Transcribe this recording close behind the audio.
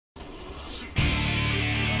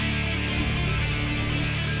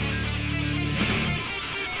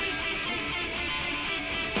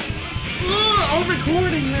still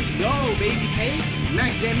recording. Let's go, baby cakes.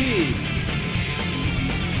 Max damage.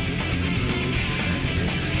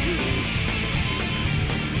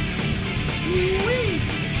 Woo-wee.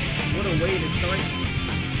 What a way to start it.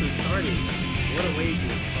 What a way to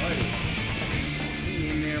start it. Be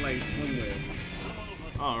in there like swimwear.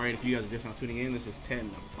 Alright, if you guys are just now tuning in, this is 10 in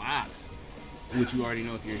the box, which you already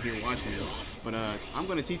know if you're here watching this. But I'm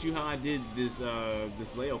gonna teach you how I did this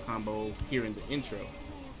this Leo combo here in the intro.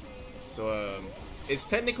 So it's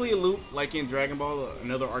technically a loop like in Dragon Ball,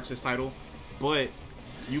 another Arxis title, but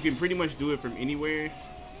you can pretty much do it from anywhere.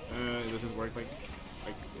 Does this work like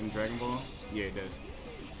in Dragon Ball? Yeah, it does.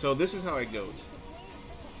 So this is how it goes.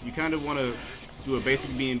 You kind of want to do a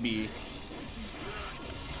basic B&B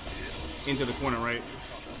into the corner, right?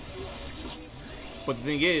 But the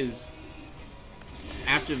thing is,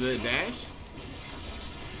 after the dash,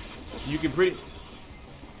 you can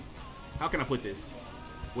how can I put this?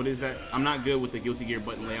 What is that? I'm not good with the Guilty Gear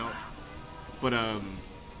button layout, but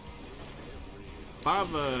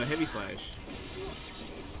 5 heavy slash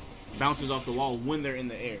bounces off the wall when they're in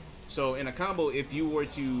the air. So in a combo, if you were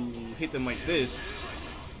to hit them like this,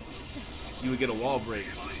 you would get a wall break,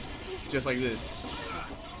 just like this.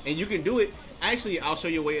 And you can do it. Actually, I'll show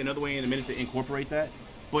you another way in a minute to incorporate that.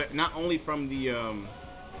 But not only from the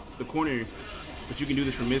corner, but you can do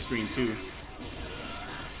this from mid-screen too.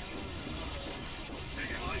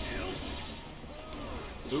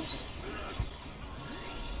 Oops.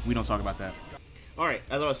 We don't talk about that. Alright,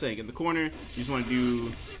 as I was saying, in the corner, you just want to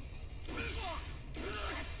do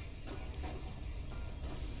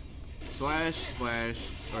slash,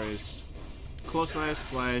 or is close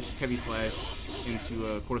slash, heavy slash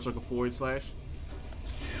into a quarter circle forward slash.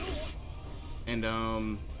 And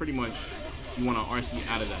pretty much you want to RC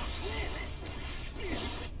out of that.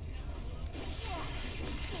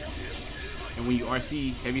 And when you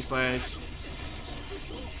RC heavy slash,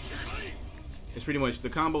 it's pretty much the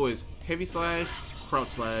combo is heavy slash, crouch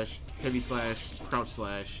slash, heavy slash, crouch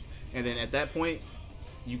slash, and then at that point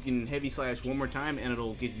you can heavy slash one more time and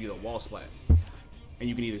it'll give you the wall splat. And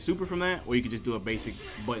you can either super from that or you can just do a basic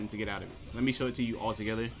button to get out of it. Let me show it to you all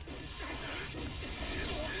together.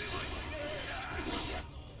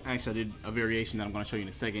 Actually, I did a variation that I'm going to show you in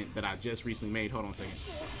a second that I just recently made. Hold on a second.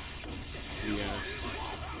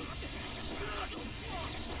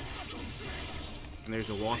 And there's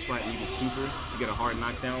a wall splat and you can super to get a hard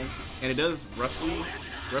knockdown. And it does roughly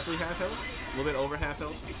half health, a little bit over half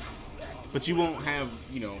health. But you won't have,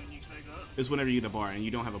 you know, it's whenever you get a bar, and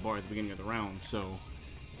you don't have a bar at the beginning of the round, so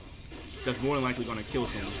that's more than likely going to kill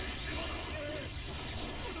someone.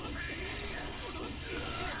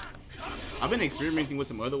 I've been experimenting with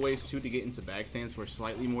some other ways too to get into backstands for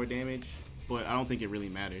slightly more damage, but I don't think it really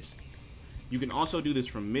matters. You can also do this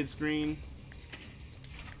from mid-screen.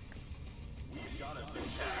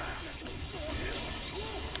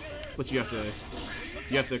 But you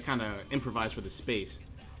have to kind of improvise for the space.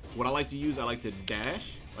 What I like to use, I like to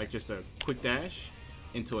dash, like just a quick dash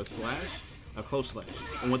into a slash, a close slash.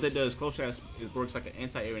 And what that does, close slash, it works like an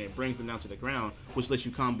anti-air and it brings them down to the ground, which lets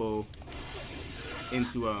you combo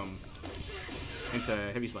into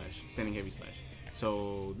heavy slash, standing heavy slash.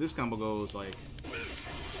 So this combo goes like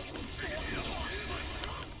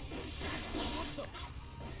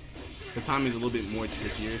the timing is a little bit more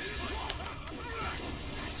trickier.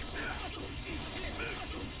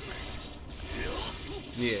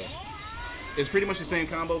 Yeah, it's pretty much the same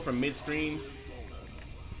combo from mid-screen,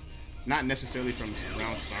 not necessarily from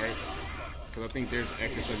round start, because I think there's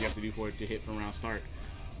extra stuff you have to do for it to hit from round start.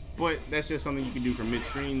 But that's just something you can do from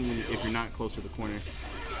mid-screen if you're not close to the corner.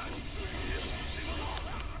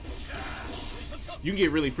 You can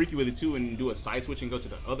get really freaky with it too and do a side switch and go to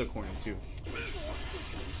the other corner too.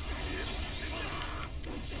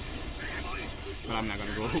 But I'm not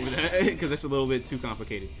gonna go over that because that's a little bit too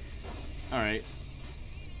complicated. All right.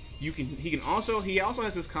 He also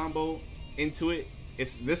has this combo into it.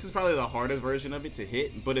 This is probably the hardest version of it to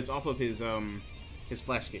hit, but it's off of his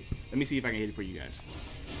flash kick. Let me see if I can hit it for you guys.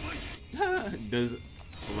 Does a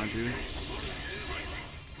run through?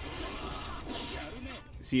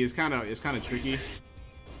 See, it's kind of tricky.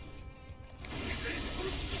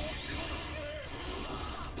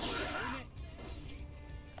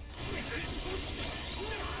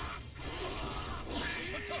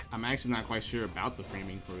 I'm actually not quite sure about the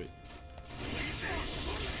framing for it.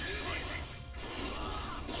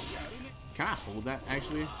 Can I hold that,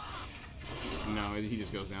 actually? No, he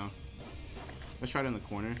just goes down. Let's try it in the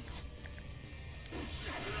corner.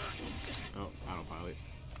 Oh, autopilot.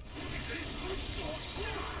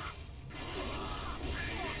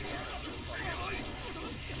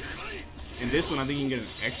 And this one, I think you can get an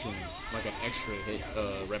extra one, like an extra hit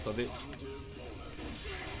rep of it.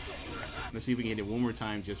 Let's see if we can hit it one more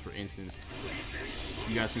time, just for instance.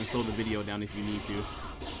 You guys can slow the video down if you need to.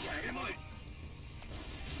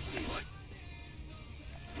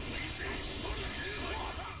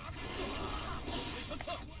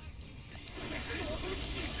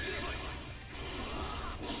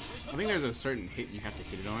 I think there's a certain hit you have to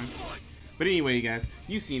hit it on. But anyway, guys,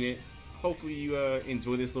 you've seen it. Hopefully you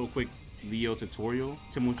enjoy this little quick Leo tutorial.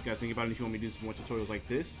 Tell me what you guys think about it if you want me to do some more tutorials like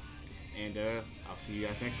this. And I'll see you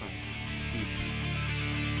guys next time. Peace.